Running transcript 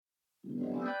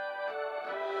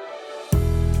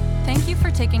Thank you for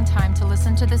taking time to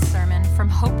listen to this sermon from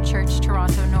Hope Church,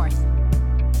 Toronto North.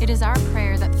 It is our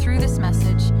prayer that through this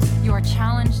message, you are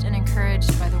challenged and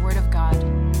encouraged by the Word of God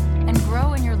and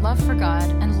grow in your love for God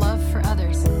and love for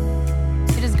others.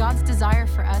 It is God's desire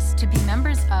for us to be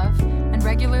members of and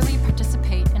regularly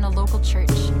participate in a local church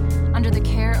under the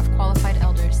care of qualified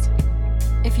elders.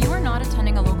 If you are not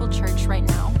attending a local church right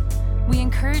now, we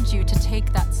encourage you to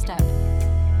take that step.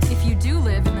 If you do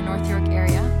live in the North York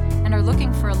area and are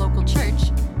looking for a local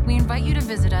church, we invite you to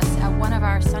visit us at one of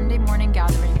our Sunday morning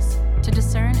gatherings to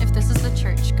discern if this is the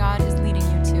church God is leading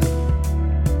you to.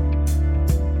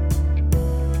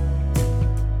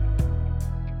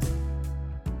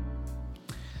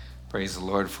 Praise the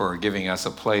Lord for giving us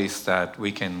a place that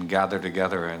we can gather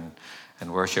together and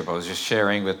worship. I was just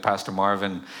sharing with Pastor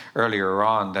Marvin earlier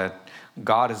on that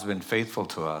God has been faithful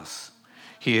to us.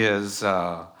 He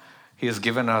has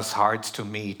given us hearts to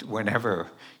meet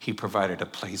whenever He provided a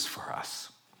place for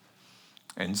us.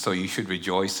 And so you should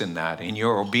rejoice in that. In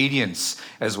your obedience,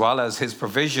 as well as His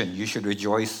provision, you should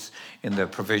rejoice in the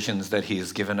provisions that He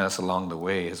has given us along the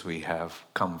way as we have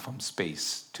come from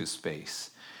space to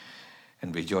space.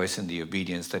 And rejoice in the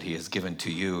obedience that He has given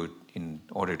to you in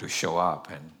order to show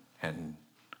up and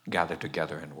gather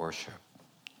together and worship.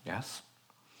 Yes?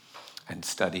 And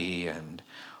study and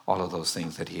all of those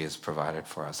things that He has provided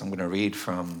for us. I'm going to read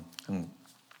from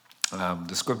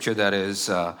the scripture that is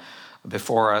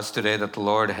before us today that the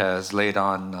Lord has laid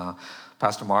on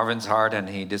Pastor Marvin's heart, and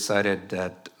he decided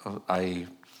that I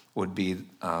would be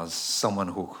someone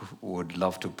who would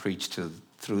love to preach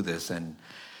through this, and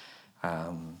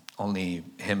only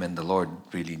him and the Lord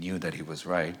really knew that he was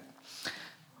right.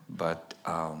 But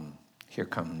here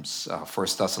comes 1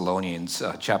 Thessalonians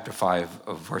chapter 5,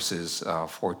 verses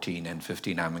 14 and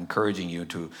 15. I'm encouraging you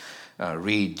to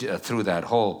read through that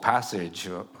whole passage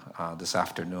this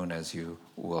afternoon, as you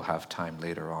will have time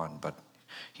later on. But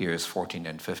here is 14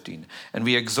 and 15. And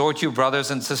we exhort you, brothers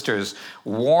and sisters,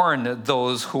 warn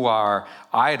those who are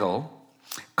idle,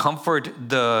 comfort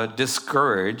the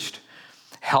discouraged,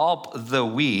 help the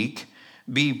weak,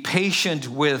 be patient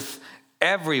with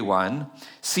everyone.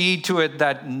 See to it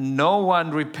that no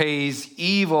one repays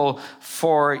evil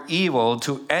for evil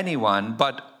to anyone,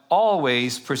 but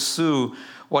always pursue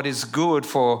what is good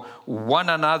for one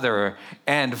another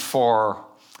and for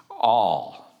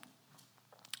all.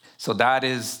 So that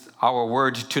is our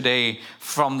word today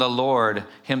from the Lord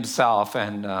Himself,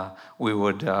 and we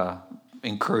would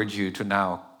encourage you to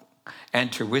now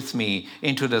enter with me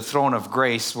into the throne of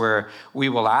grace, where we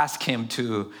will ask Him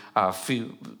to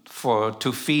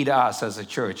feed us as a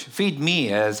church. Feed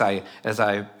me as I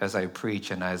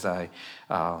preach and as I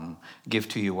give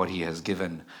to you what He has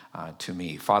given to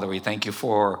me. Father, we thank you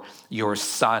for your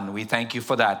Son. We thank you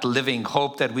for that living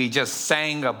hope that we just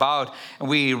sang about. And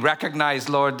we recognize,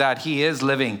 Lord, that He is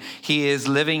living. He is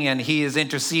living, and He is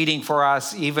interceding for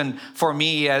us, even for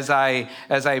me as I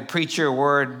preach your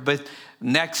word. But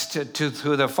next to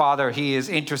the Father, He is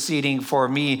interceding for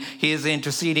me. He is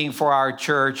interceding for our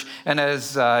church. And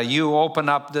as you open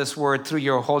up this word through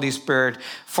your Holy Spirit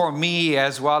for me,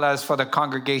 as well as for the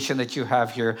congregation that you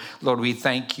have here, Lord, we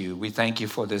thank you. We thank you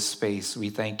for this space.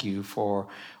 We thank you for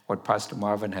what Pastor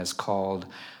Marvin has called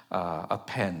a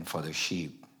pen for the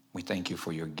sheep. We thank you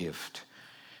for your gift.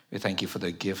 We thank you for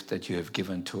the gift that you have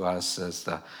given to us as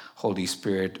the Holy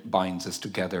Spirit binds us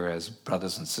together as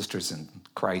brothers and sisters in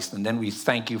Christ. And then we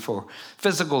thank you for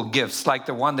physical gifts like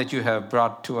the one that you have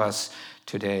brought to us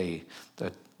today,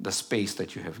 the space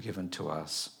that you have given to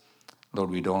us. Lord,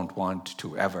 we don't want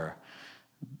to ever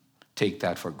take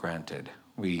that for granted.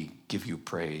 We give you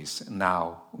praise.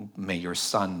 Now, may your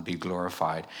Son be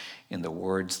glorified in the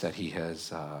words that He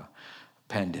has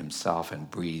penned Himself and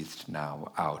breathed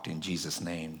now out. In Jesus'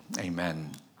 name,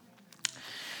 amen.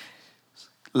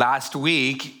 Last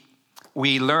week,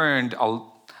 we learned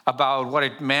about what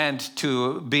it meant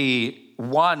to be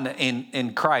one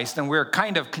in Christ, and we're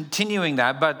kind of continuing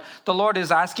that, but the Lord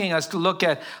is asking us to look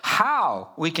at how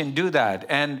we can do that.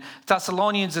 And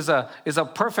Thessalonians is a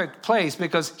perfect place,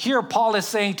 because here Paul is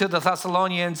saying to the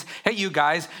Thessalonians, hey, you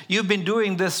guys, you've been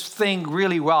doing this thing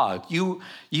really well. You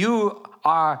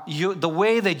the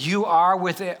way that you are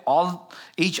with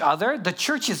each other, the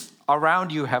churches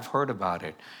around you have heard about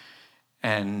it.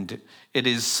 And it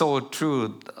is so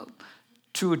true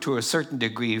to a certain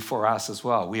degree for us as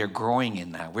well. We are growing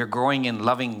in that. We're growing in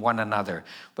loving one another.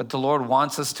 But the Lord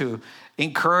wants us to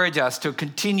encourage us to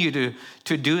continue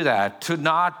to do that, to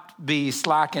not be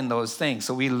slack in those things.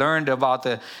 So we learned about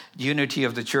the unity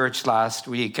of the church last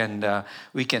week, and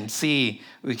we can see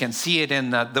it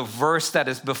in the verse that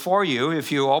is before you.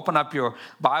 If you open up your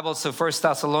Bibles to 1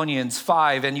 Thessalonians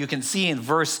 5, and you can see in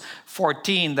verse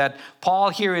 14 that Paul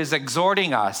here is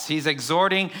exhorting us. He's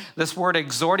exhorting. This word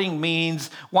exhorting means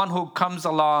one who comes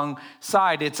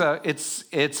alongside. It's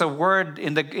a word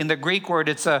in the Greek word.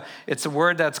 It's a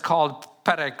word that's called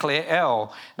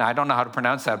parakleo. Now, I don't know how to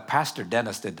pronounce that. Pastor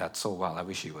Dennis did that so well. I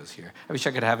wish he was here. I wish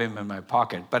I could have him in my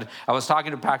pocket. But I was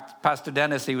talking to Pastor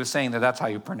Dennis. He was saying that that's how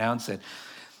you pronounce it.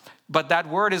 But that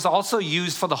word is also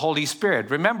used for the Holy Spirit.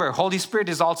 Remember, Holy Spirit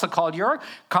is also called your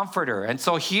comforter. And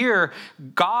so here,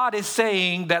 God is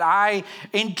saying that I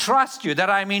entrust you, that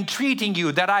I'm entreating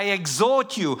you, that I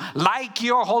exhort you like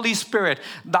your Holy Spirit,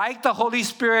 like the Holy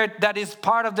Spirit that is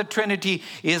part of the Trinity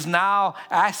is now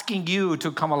asking you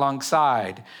to come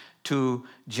alongside, to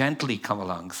gently come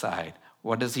alongside.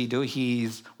 What does he do?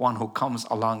 He's one who comes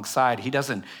alongside. He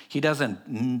doesn't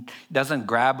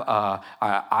grab a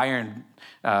iron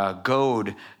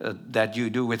goad that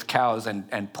you do with cows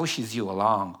and pushes you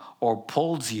along or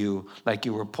pulls you like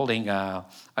you were pulling a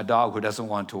dog who doesn't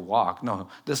want to walk. No,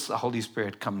 this Holy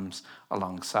Spirit comes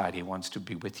alongside. He wants to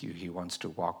be with you. He wants to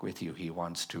walk with you. He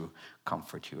wants to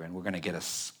comfort you. And we're going to get a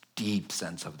deep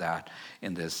sense of that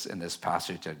in this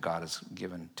passage that God has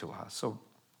given to us.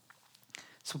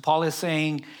 So Paul is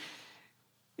saying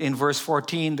in verse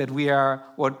 14 that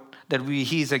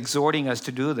he's exhorting us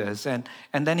to do this. And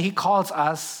then he calls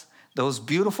us those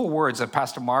beautiful words that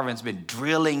Pastor Marvin's been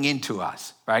drilling into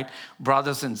us, right?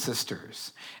 Brothers and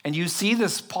sisters. And you see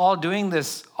this, Paul doing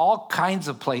this all kinds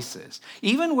of places.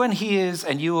 Even when he is,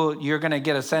 and you're going to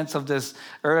get a sense of this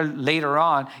later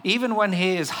on, even when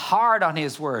he is hard on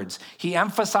his words, he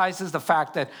emphasizes the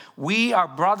fact that we are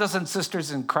brothers and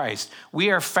sisters in Christ.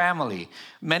 We are family.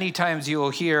 Many times you will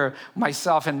hear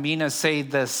myself and Mina say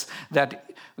this, that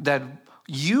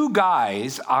you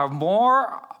guys are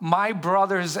more my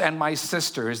brothers and my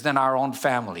sisters than our own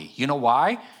family. You know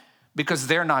why? Because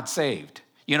they're not saved.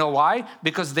 You know why?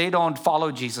 Because they don't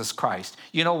follow Jesus Christ.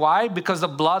 You know why? Because the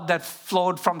blood that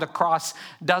flowed from the cross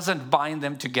doesn't bind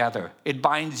them together. It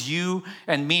binds you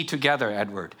and me together,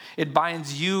 Edward. It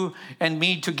binds you and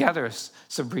me together,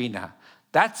 Sabrina.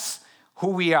 That's who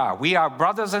we are. We are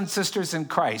brothers and sisters in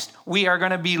Christ. We are going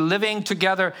to be living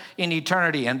together in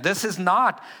eternity. And this is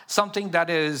not something that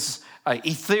is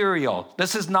ethereal.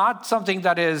 This is not something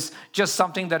that is just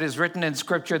something that is written in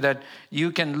Scripture that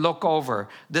you can look over.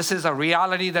 This is a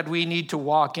reality that we need to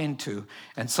walk into.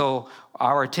 And so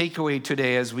our takeaway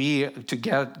today as we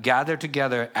gather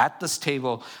together at this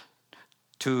table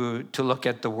to look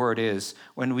at the word is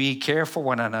when we care for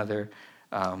one another,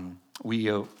 we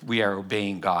are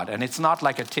obeying God. And it's not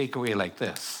like a takeaway like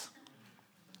this.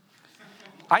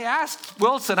 I asked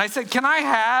Wilson, I said, can I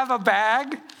have a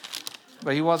bag?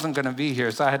 But he wasn't going to be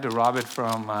here, so I had to rob it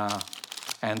from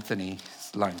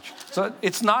Anthony's lunch. So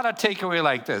it's not a takeaway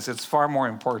like this. It's far more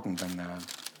important than that.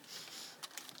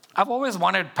 I've always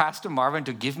wanted Pastor Marvin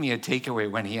to give me a takeaway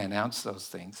when he announced those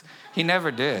things. He never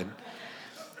did.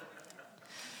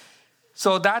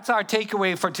 So that's our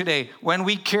takeaway for today. When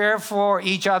we care for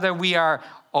each other, we are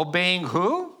obeying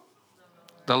who?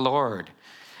 The Lord.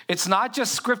 It's not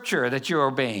just Scripture that you're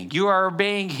obeying. You are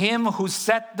obeying Him who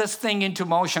set this thing into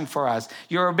motion for us.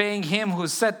 You're obeying Him who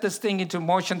set this thing into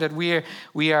motion that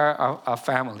we are a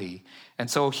family. And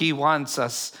so He wants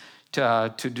us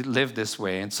to live this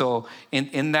way. And so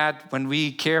in that, when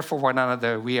we care for one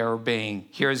another, we are obeying.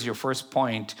 Here's your first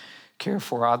point. Care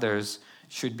for others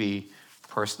should be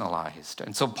personalized.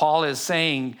 And so Paul is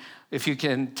saying, if you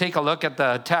can take a look at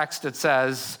the text, it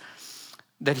says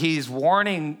that he's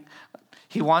warning.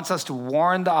 He wants us to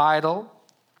warn the idle.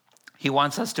 He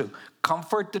wants us to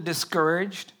comfort the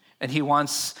discouraged. And he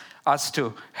wants us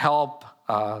to help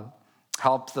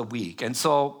the weak. And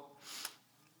so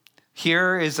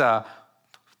here is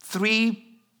 3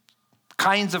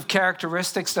 kinds of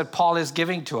characteristics that Paul is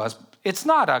giving to us. It's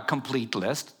not a complete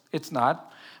list. It's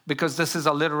not, because this is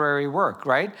a literary work,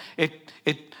 right?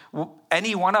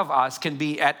 Any one of us can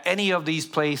be at any of these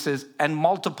places, and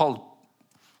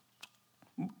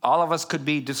all of us could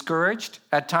be discouraged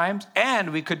at times,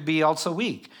 and we could be also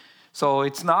weak. So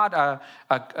it's not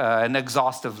an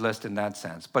exhaustive list in that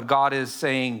sense. But God is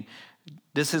saying,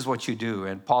 this is what you do.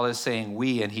 And Paul is saying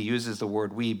we, and he uses the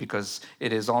word we because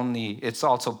it's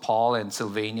also Paul and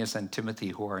Silvanus and Timothy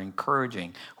who are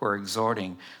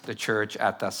exhorting the church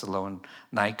at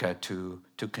Thessalonica to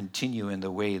continue in the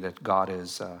way that God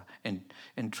is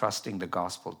entrusting the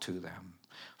gospel to them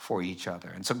for each other.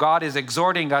 And so God is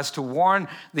exhorting us to warn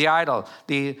the idle.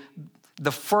 The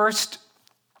first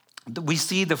we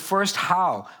see the first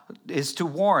how is to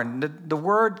warn. The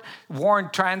word warn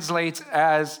translates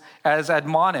as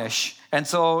admonish. And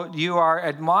so you are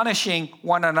admonishing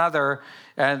one another,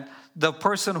 and the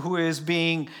person who is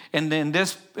being, in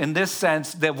this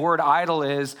sense, the word idle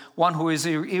is one who is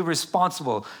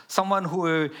irresponsible, someone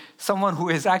who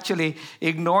is actually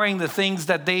ignoring the things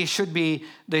that they should be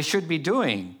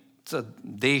doing. So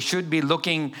they should be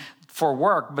looking for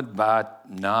work, but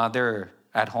no, they're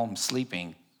at home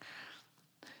sleeping.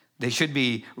 They should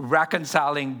be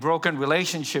reconciling broken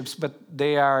relationships, but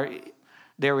they're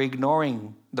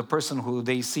ignoring the person who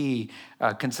they see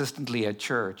consistently at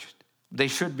church. They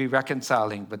should be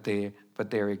reconciling, but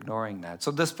they're ignoring that.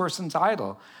 So this person's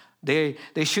idle. They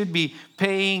should be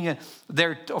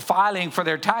filing for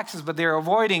their taxes, but they're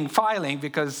avoiding filing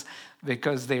because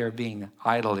they are being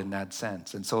idle in that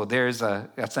sense. And so there's a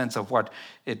sense of what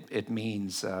it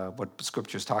means, what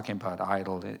Scripture is talking about,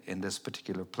 idle in this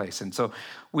particular place. And so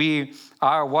we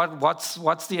are,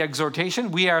 what's the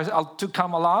exhortation? We are to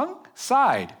come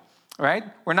alongside, right?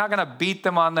 We're not going to beat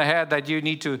them on the head that you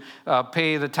need to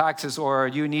pay the taxes, or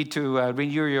you need to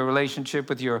renew your relationship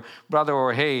with your brother,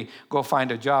 or hey, go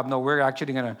find a job. No, we're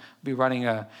actually going to be running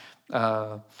a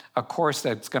course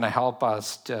that's going to help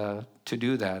us to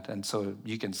do that. And so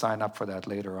you can sign up for that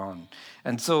later on.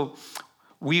 And so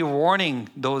we're warning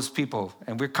those people,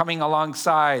 and we're coming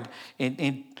alongside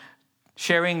in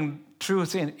sharing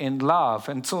truth in love.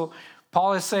 And so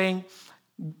Paul is saying,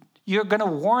 you're going to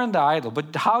warn the idle,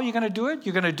 but how are you going to do it?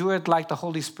 You're going to do it like the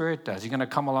Holy Spirit does. You're going to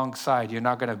come alongside. You're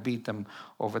not going to beat them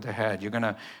over the head. You're going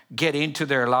to get into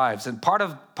their lives. And part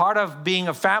of being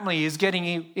a family is getting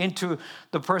into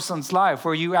the person's life,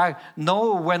 where you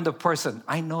know when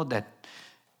I know that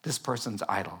this person's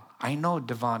idle. I know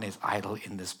Devon is idle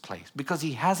in this place because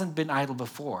he hasn't been idle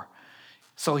before.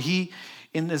 So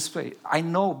in this way, I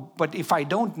know, but if I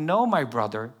don't know my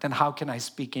brother, then how can I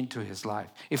speak into his life?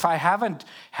 If I haven't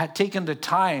taken the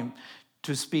time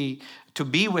to speak, to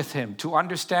be with him, to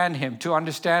understand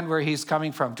where he's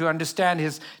coming from, to understand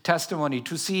his testimony,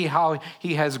 to see how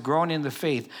he has grown in the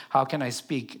faith, how can I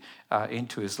speak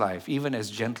into his life, even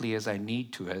as gently as I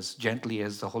need to, as gently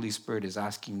as the Holy Spirit is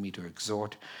asking me to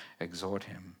exhort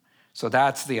him. So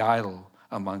that's the idle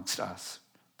amongst us.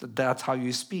 That's how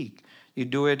you speak. You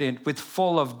do it with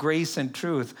full of grace and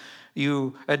truth.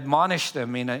 You admonish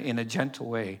them in a gentle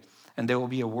way, and there will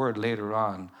be a word later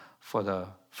on for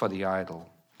the idle.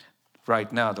 Right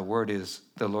now, the Lord is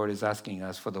asking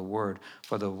us for the word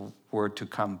to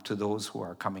come to those who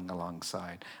are coming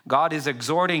alongside. God is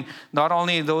exhorting not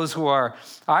only those who are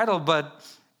idle, but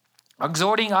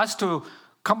exhorting us to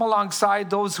come alongside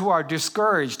those who are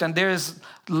discouraged. And there's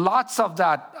lots of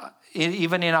that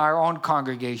even in our own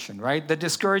congregation, right? The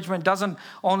discouragement doesn't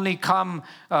only come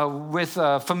with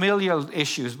familial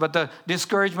issues, but the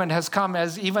discouragement has come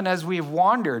even as we've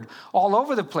wandered all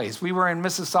over the place. We were in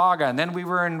Mississauga, and then we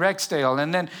were in Rexdale,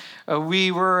 and then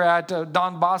we were at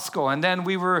Don Bosco, and then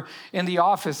we were in the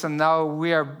office, and now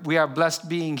we are blessed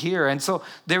being here. And so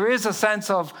there is a sense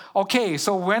of, okay,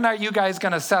 so when are you guys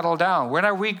going to settle down? When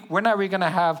are we going to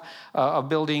have a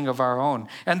building of our own?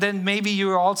 And then maybe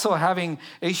you're also having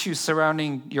issues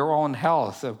surrounding your own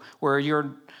health, where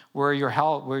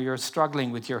you're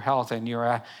struggling with your health, and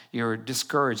you're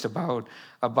discouraged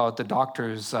about the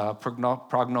doctor's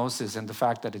prognosis, and the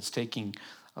fact that it's taking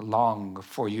long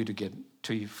for you to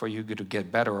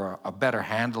get better, or a better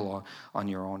handle on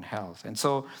your own health. And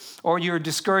so, or you're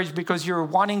discouraged because you're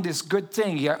wanting this good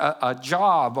thing, a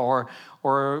job, or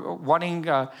wanting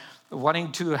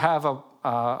to have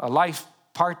a life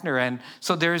partner. And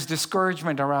so there's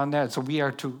discouragement around that. So we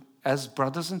are to, as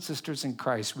brothers and sisters in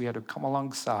Christ, we are to come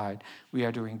alongside, we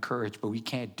are to encourage, but we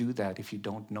can't do that if you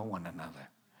don't know one another.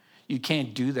 You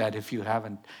can't do that if you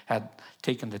haven't had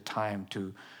taken the time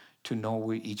to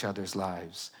know each other's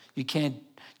lives.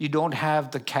 You don't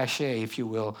have the cachet, if you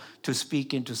will, to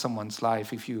speak into someone's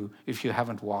life if you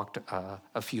haven't walked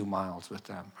a few miles with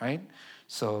them, right?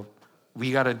 So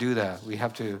we got to do that.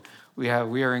 We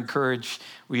are encouraged.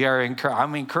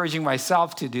 I'm encouraging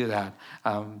myself to do that.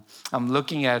 I'm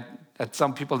looking at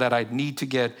some people that I need to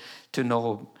get to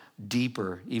know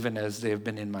deeper, even as they've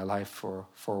been in my life for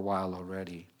a while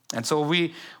already. And so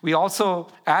we also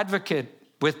advocate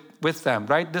with them,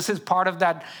 right? This is part of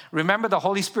that. Remember, the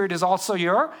Holy Spirit is also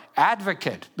your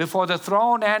advocate before the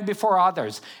throne and before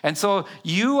others. And so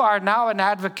you are now an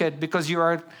advocate because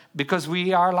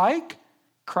we are like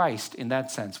Christ in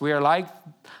that sense. We are like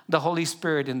the Holy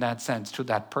Spirit in that sense to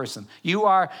that person. You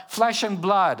are flesh and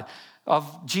blood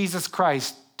of Jesus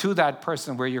Christ to that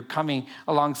person where you're coming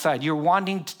alongside. You're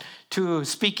wanting to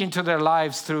speak into their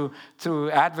lives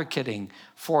through advocating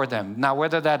for them. Now,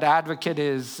 whether that advocate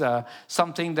is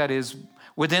something that is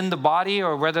within the body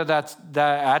or whether the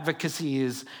advocacy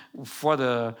is for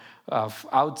the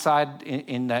outside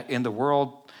in the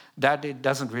world, that it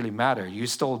doesn't really matter. You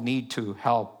still need to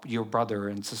help your brother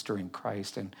and sister in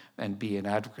Christ and be an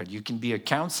advocate. You can be a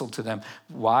counsel to them.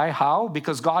 Why? How?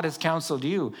 Because God has counseled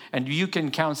you and you can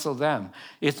counsel them.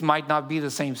 It might not be the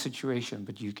same situation,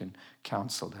 but you can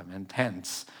counsel them. And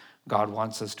hence, God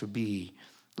wants us to be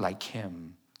like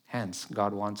him. Hence,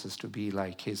 God wants us to be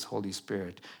like his Holy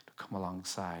Spirit, to come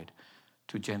alongside,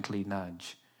 to gently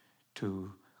nudge,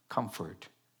 to comfort,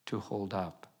 to hold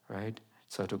up, right?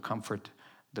 So to comfort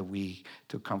the weak,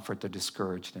 to comfort the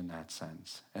discouraged in that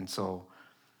sense. And so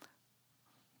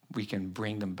we can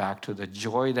bring them back to the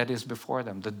joy that is before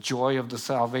them, the joy of the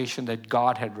salvation that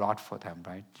God had wrought for them,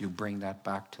 right? You bring them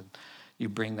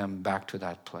back to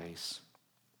that place.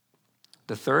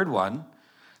 The third one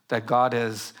that God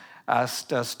has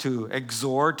asked us to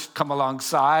exhort, come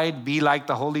alongside, be like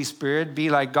the Holy Spirit, be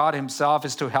like God himself,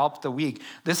 is to help the weak.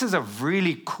 This is a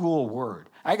really cool word.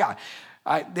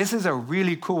 This is a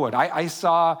really cool one. I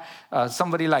saw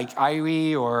somebody like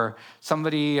Irie or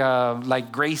somebody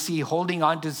like Gracie holding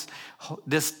on to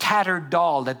this tattered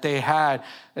doll that they had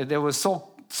that was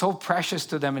so precious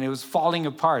to them, and it was falling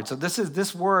apart. So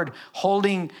this word,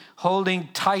 holding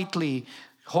tightly,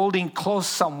 holding close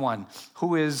someone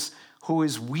who is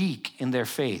weak in their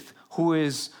faith,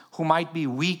 who might be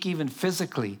weak even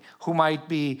physically, who might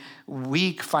be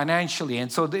weak financially.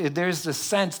 And so there's the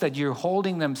sense that you're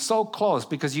holding them so close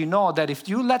because you know that if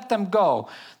you let them go,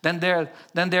 then they're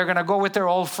going to go with their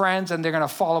old friends and they're going to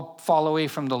fall away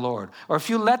from the Lord. Or if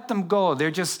you let them go,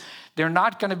 they're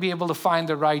not going to be able to find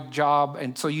the right job.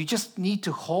 And so you just need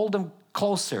to hold them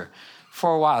closer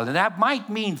for a while. And that might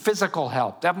mean physical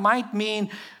help. That might mean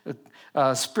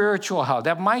spiritual help.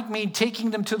 That might mean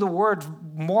taking them to the Word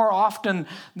more often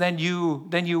than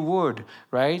you would,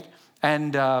 right?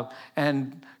 And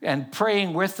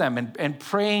praying with them and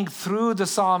praying through the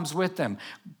Psalms with them,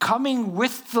 coming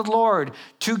with the Lord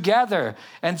together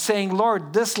and saying,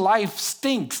 Lord, this life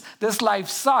stinks, this life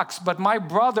sucks, but my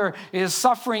brother is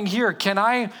suffering here.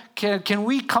 Can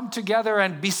we come together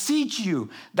and beseech you?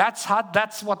 That's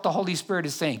what the Holy Spirit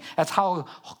is saying. That's how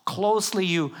closely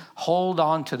you hold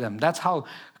on to them. That's how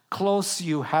close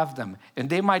you have them. And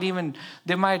God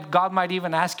might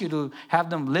even ask you to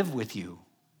have them live with you.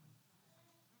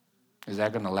 Is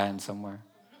that going to land somewhere?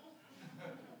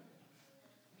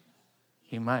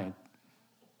 He might.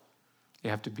 You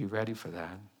have to be ready for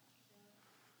that.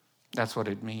 That's what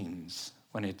it means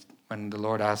when the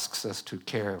Lord asks us to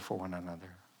care for one another,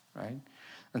 right?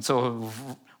 And so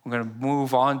we're going to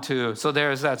move on so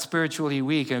there's that spiritually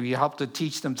weak, and you help to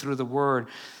teach them through the Word.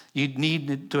 You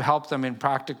need to help them in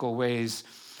practical ways.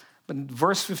 But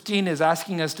verse 15 is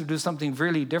asking us to do something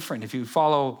really different. If you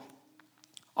follow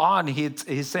on,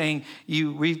 he's saying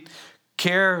we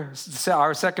care.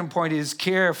 Our second point is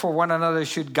care for one another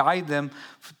should guide them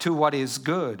to what is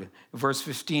good. Verse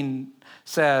 15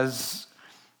 says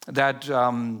that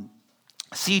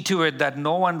see to it that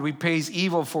no one repays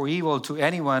evil for evil to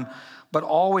anyone, but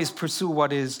always pursue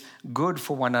what is good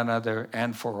for one another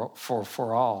and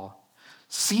for all.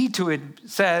 See to it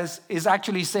is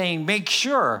actually saying make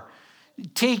sure,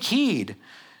 take heed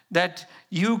that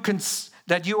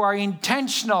you are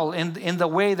intentional in the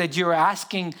way that you're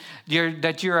asking,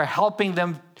 that you're helping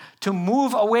them to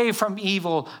move away from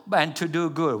evil and to do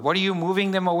good. What are you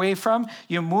moving them away from?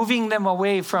 You're moving them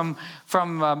away from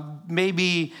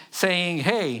maybe saying,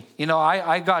 hey,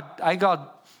 I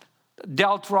got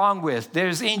dealt wrong with.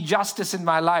 There's injustice in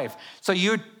my life. So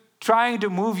you're trying to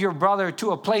move your brother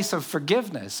to a place of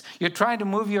forgiveness. You're trying to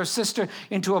move your sister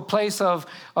into a place of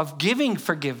giving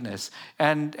forgiveness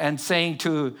and saying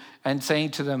to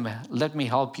them, let me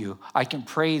help you. I can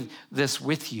pray this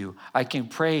with you. I can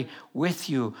pray with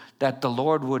you that the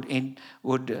Lord would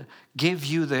give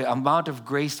you the amount of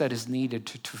grace that is needed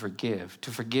to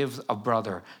forgive a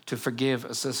brother, to forgive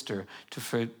a sister, to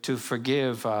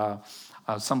forgive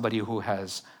somebody who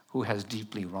has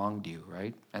deeply wronged you,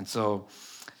 right? And so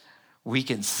we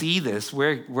can see this.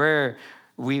 We're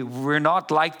not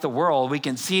like the world. We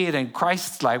can see it in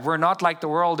Christ's life. We're not like the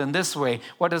world in this way.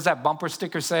 What does that bumper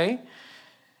sticker say?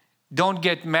 Don't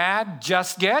get mad,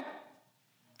 just get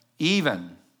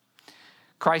even.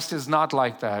 Christ is not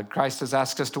like that. Christ has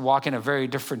asked us to walk in a very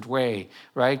different way,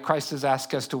 right? Christ has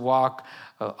asked us to walk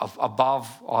above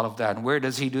all of that. And where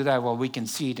does he do that? Well, we can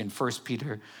see it in 1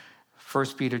 Peter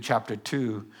chapter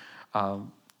 2.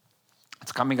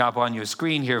 It's coming up on your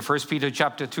screen here. 1 Peter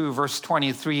chapter 2, verse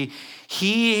 23.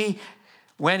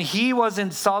 When he was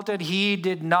insulted, he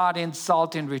did not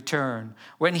insult in return.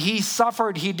 When he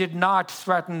suffered, he did not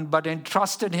threaten, but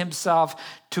entrusted himself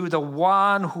to the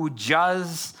one who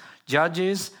judges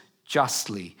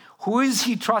justly. Who is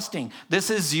he trusting?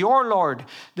 This is your Lord.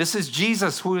 This is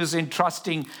Jesus who is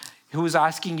entrusting, who is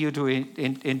asking you to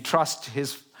entrust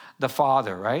the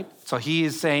Father, right? So he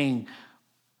is saying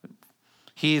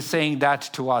that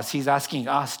to us. He's asking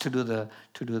us to do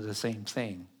the same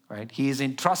thing. Right? He is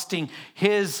entrusting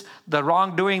the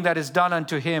wrongdoing that is done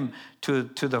unto him to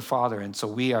the Father. And so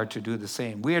we are to do the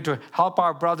same. We are to help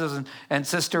our brothers and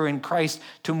sisters in Christ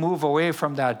to move away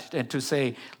from that and to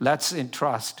say, let's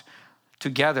entrust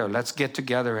together. Let's get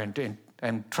together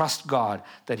and trust God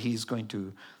that He's going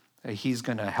to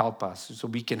help us. So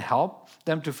we can help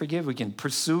them to forgive. We can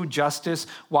pursue justice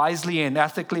wisely and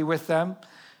ethically with them.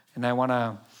 And I want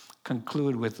to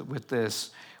conclude with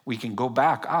this. We can go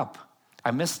back up. I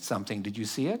missed something. Did you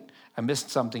see it? I missed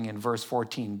something in verse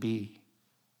 14b.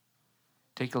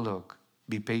 Take a look.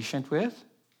 Be patient with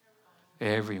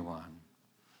everyone.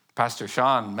 Pastor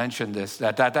Sean mentioned this,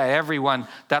 that everyone,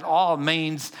 that all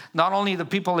means not only the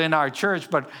people in our church,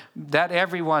 but that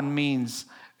everyone means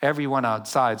everyone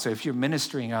outside. So if you're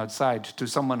ministering outside to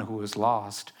someone who is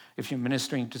lost, if you're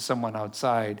ministering to someone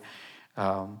outside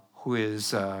who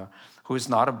is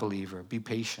not a believer, be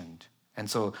patient. And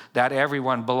so that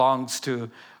everyone belongs to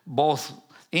both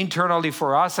internally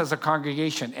for us as a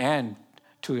congregation and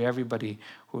to everybody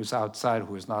who is outside,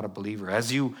 who is not a believer.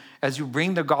 As you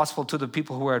bring the gospel to the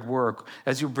people who are at work,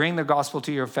 as you bring the gospel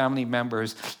to your family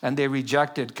members and they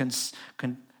reject it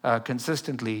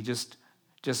consistently, just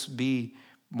be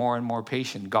more and more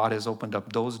patient. God has opened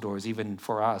up those doors even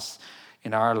for us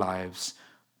in our lives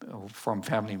from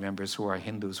family members who are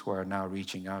Hindus who are now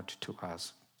reaching out to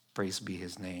us. Praise be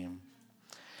His name.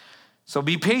 So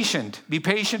be patient. Be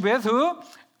patient with who?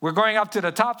 We're going up to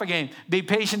the top again. Be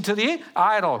patient to the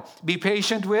idle. Be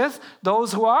patient with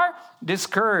those who are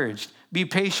discouraged. Be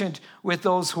patient with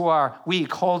those who are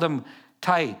weak. Hold them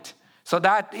tight. So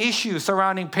that issue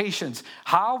surrounding patience.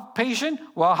 How patient?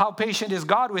 Well, how patient is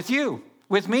God with you,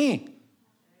 with me?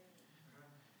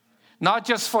 Not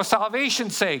just for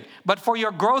salvation's sake, but for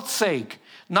your growth's sake.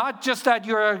 Not just that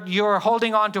you're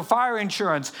holding on to fire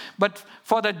insurance, but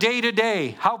for the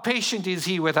day-to-day. How patient is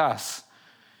He with us?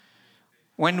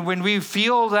 When we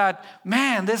feel that,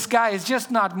 man, this guy is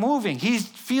just not moving. He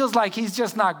feels like he's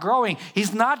just not growing.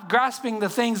 He's not grasping the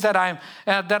things that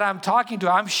I'm talking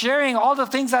to. I'm sharing all the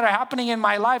things that are happening in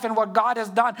my life and what God has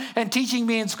done and teaching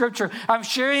me in Scripture. I'm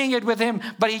sharing it with him,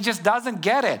 but he just doesn't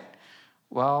get it.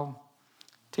 Well,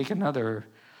 take another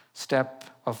step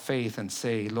of faith and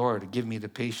say, Lord, give me the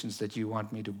patience that you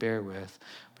want me to bear with.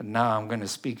 But now I'm going to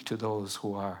speak to those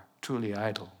who are truly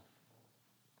idle.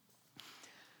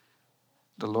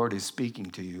 The Lord is speaking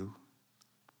to you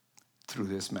through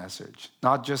this message.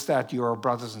 Not just that your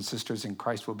brothers and sisters in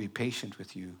Christ will be patient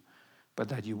with you, but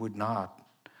that you would not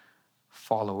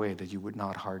fall away, that you would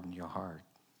not harden your heart.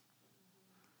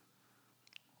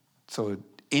 So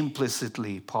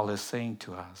implicitly, Paul is saying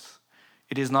to us,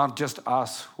 it is not just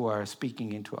us who are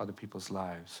speaking into other people's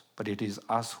lives, but it is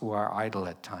us who are idle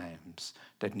at times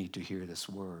that need to hear this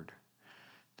word.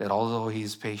 That although he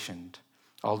is patient,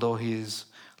 although he is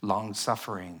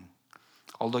long-suffering,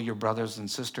 although your brothers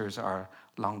and sisters are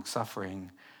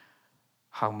long-suffering,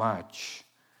 how much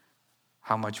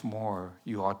more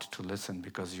you ought to listen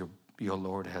because your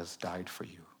Lord has died for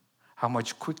you. How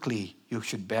much quickly you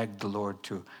should beg the Lord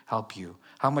to help you.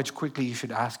 How much quickly you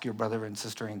should ask your brother and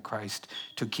sister in Christ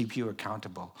to keep you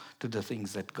accountable to the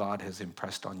things that God has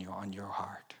impressed on you, on your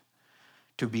heart.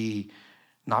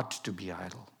 Not to be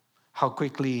idle. How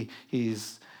quickly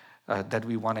that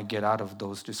we want to get out of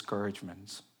those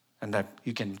discouragements and that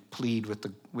you can plead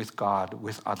with God,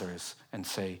 with others and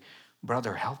say,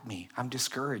 brother, help me. I'm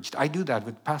discouraged. I do that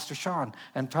with Pastor Sean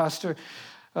and Pastor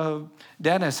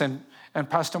Dennis and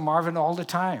Pastor Marvin all the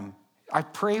time. I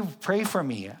pray for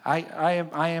me.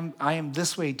 I am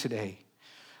this way today.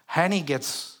 Hanny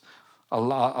gets a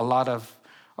lot of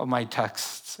my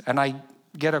texts, and I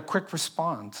get a quick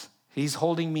response. He's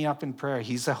holding me up in prayer.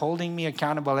 He's holding me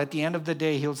accountable. At the end of the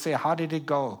day, he'll say, how did it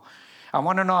go? I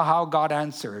want to know how God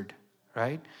answered,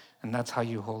 right? And that's how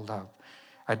you hold up.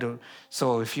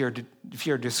 So if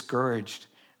you're discouraged,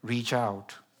 reach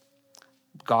out.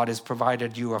 God has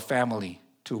provided you a family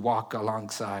to walk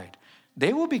alongside.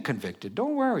 They will be convicted.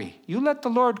 Don't worry. You let the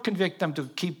Lord convict them to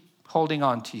keep holding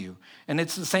on to you. And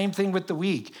it's the same thing with the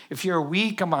weak. If you're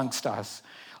weak amongst us,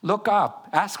 look up.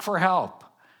 Ask for help.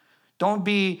 Don't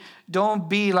be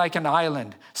like an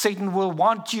island. Satan will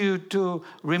want you to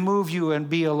remove you and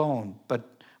be alone,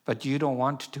 but you don't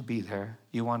want to be there.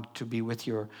 You want to be with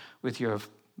your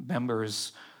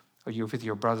members, or with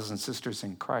your brothers and sisters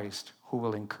in Christ who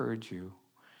will encourage you,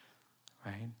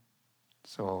 right?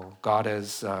 So God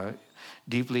has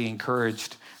deeply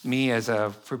encouraged me as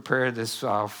I've prepared this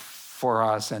for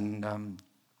us, and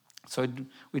so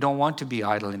we don't want to be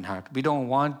idle in heart. We don't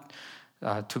want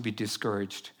to be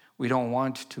discouraged. We don't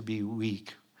want to be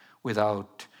weak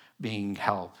without being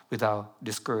helped, without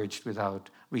discouraged,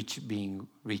 without being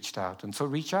reached out. And so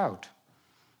reach out.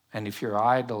 And if you're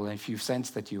idle, and if you sense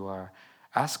that you are,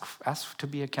 ask to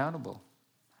be accountable.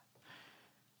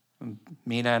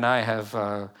 Mina and I has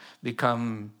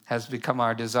become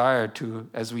our desire to,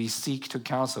 as we seek to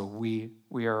counsel, we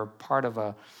are part of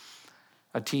a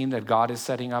team that God is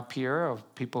setting up here of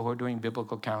people who are doing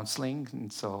biblical counseling.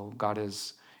 And so God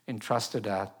has entrusted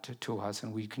that to us,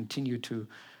 and we continue to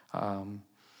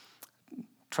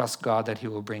trust God that he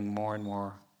will bring more and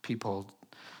more people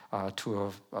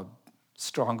to a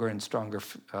stronger and stronger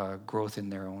growth in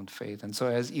their own faith. And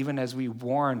so even as we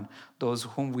warn those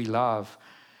whom we love,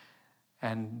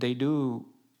 and they do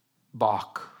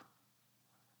balk,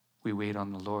 we wait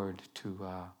on the Lord to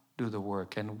do the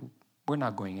work. And we're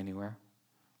not going anywhere.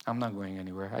 I'm not going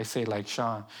anywhere. I say like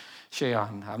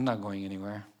Shayan, I'm not going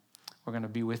anywhere. We're going to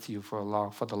be with you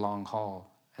for the long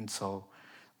haul. And so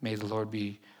may the Lord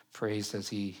be praised as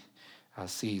he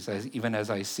sees, even as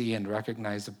I see and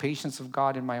recognize the patience of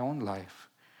God in my own life.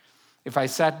 If I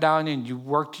sat down and you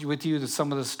worked with you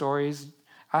some of the stories,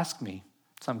 ask me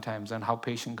sometimes on how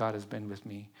patient God has been with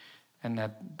me, and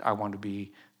that I want to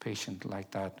be patient like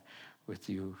that with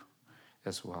you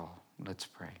as well. Let's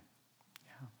pray.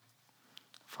 Yeah.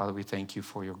 Father, we thank you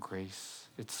for your grace.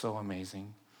 It's so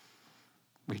amazing.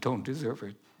 We don't deserve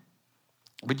it,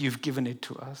 but you've given it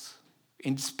to us.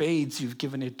 In spades, you've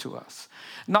given it to us.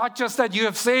 Not just that you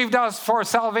have saved us for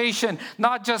salvation,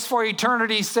 not just for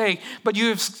eternity's sake, but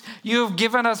you've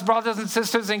given us brothers and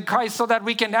sisters in Christ so that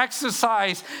we can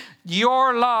exercise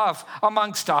your love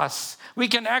amongst us. We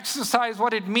can exercise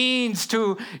what it means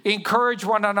to encourage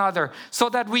one another so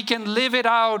that we can live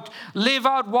out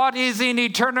what is in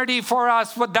eternity for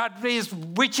us,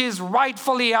 which is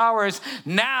rightfully ours.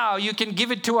 Now, you can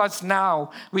give it to us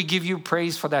now. We give you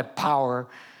praise for that power.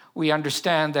 We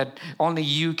understand that only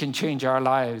you can change our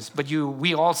lives, but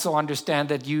we also understand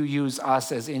that you use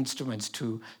us as instruments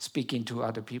to speak into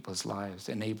other people's lives.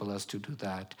 Enable us to do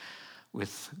that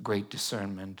with great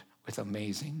discernment, with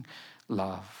amazing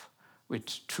love,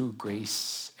 with true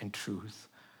grace and truth,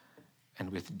 and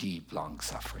with deep long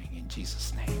suffering. In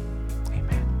Jesus' name,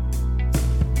 amen.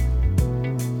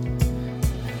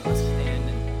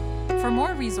 For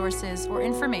more resources or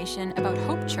information about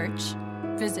Hope Church,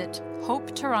 visit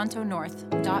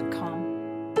hopetorontonorth.com.